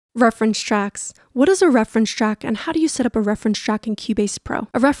Reference tracks. What is a reference track and how do you set up a reference track in Cubase Pro?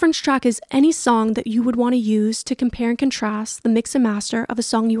 A reference track is any song that you would want to use to compare and contrast the mix and master of a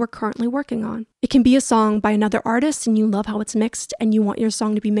song you are currently working on. It can be a song by another artist and you love how it's mixed and you want your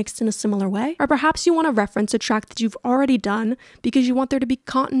song to be mixed in a similar way. Or perhaps you want to reference a track that you've already done because you want there to be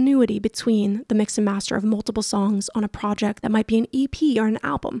continuity between the mix and master of multiple songs on a project that might be an EP or an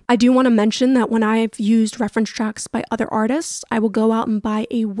album. I do want to mention that when I've used reference tracks by other artists, I will go out and buy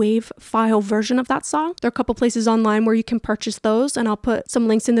a WAV file version of that song. There are a couple places online where you can purchase those, and I'll put some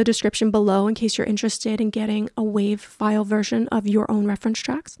links in the description below in case you're interested in getting a WAV file version of your own reference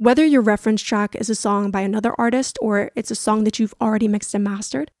tracks. Whether your reference track is a song by another artist or it's a song that you've already mixed and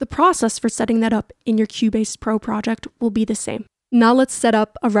mastered, the process for setting that up in your Cubase Pro project will be the same. Now let's set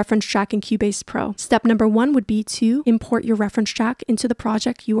up a reference track in Cubase Pro. Step number 1 would be to import your reference track into the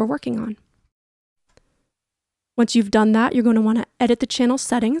project you are working on. Once you've done that, you're going to want to edit the channel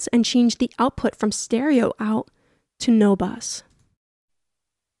settings and change the output from stereo out to no bus.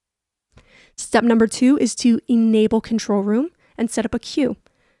 Step number 2 is to enable Control Room and set up a cue.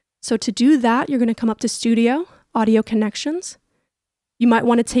 So to do that, you're going to come up to Studio, Audio Connections. You might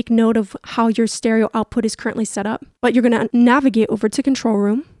want to take note of how your stereo output is currently set up, but you're going to navigate over to Control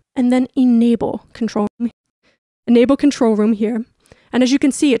Room and then enable Control Room. Enable Control Room here. And as you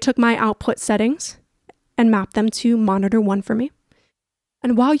can see, it took my output settings and map them to monitor 1 for me.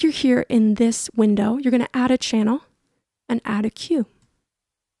 And while you're here in this window, you're going to add a channel and add a cue.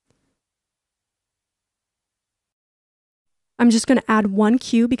 I'm just going to add 1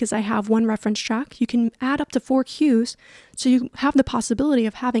 cue because I have 1 reference track. You can add up to 4 cues, so you have the possibility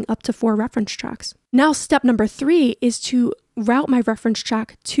of having up to 4 reference tracks. Now, step number 3 is to route my reference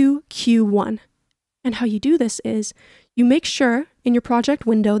track to cue 1. And how you do this is you make sure in your project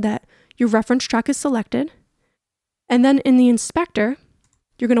window that your reference track is selected, and then in the inspector,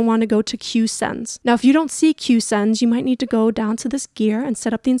 you're going to want to go to Cue Sends. Now, if you don't see Cue Sends, you might need to go down to this gear and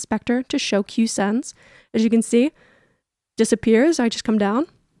set up the inspector to show Cue Sends. As you can see, disappears. I just come down,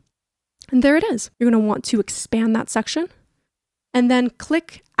 and there it is. You're going to want to expand that section, and then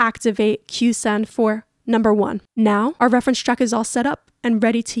click Activate Cue Send for number 1. Now, our reference track is all set up and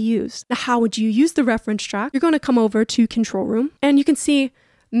ready to use. Now, how would you use the reference track? You're going to come over to Control Room, and you can see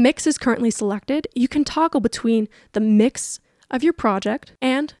Mix is currently selected. You can toggle between the mix of your project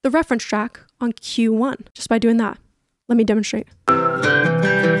and the reference track on cue 1 just by doing that. Let me demonstrate.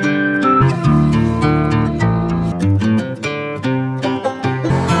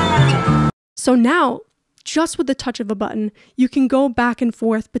 So now, just with the touch of a button, you can go back and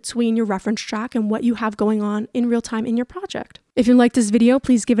forth between your reference track and what you have going on in real time in your project. If you like this video,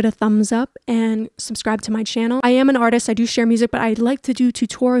 please give it a thumbs up and subscribe to my channel. I am an artist, I do share music, but I like to do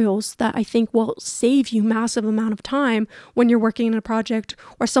tutorials that I think will save you massive amount of time when you're working in a project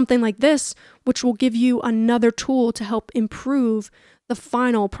or something like this, which will give you another tool to help improve the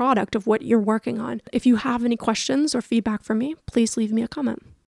final product of what you're working on. If you have any questions or feedback for me, please leave me a comment.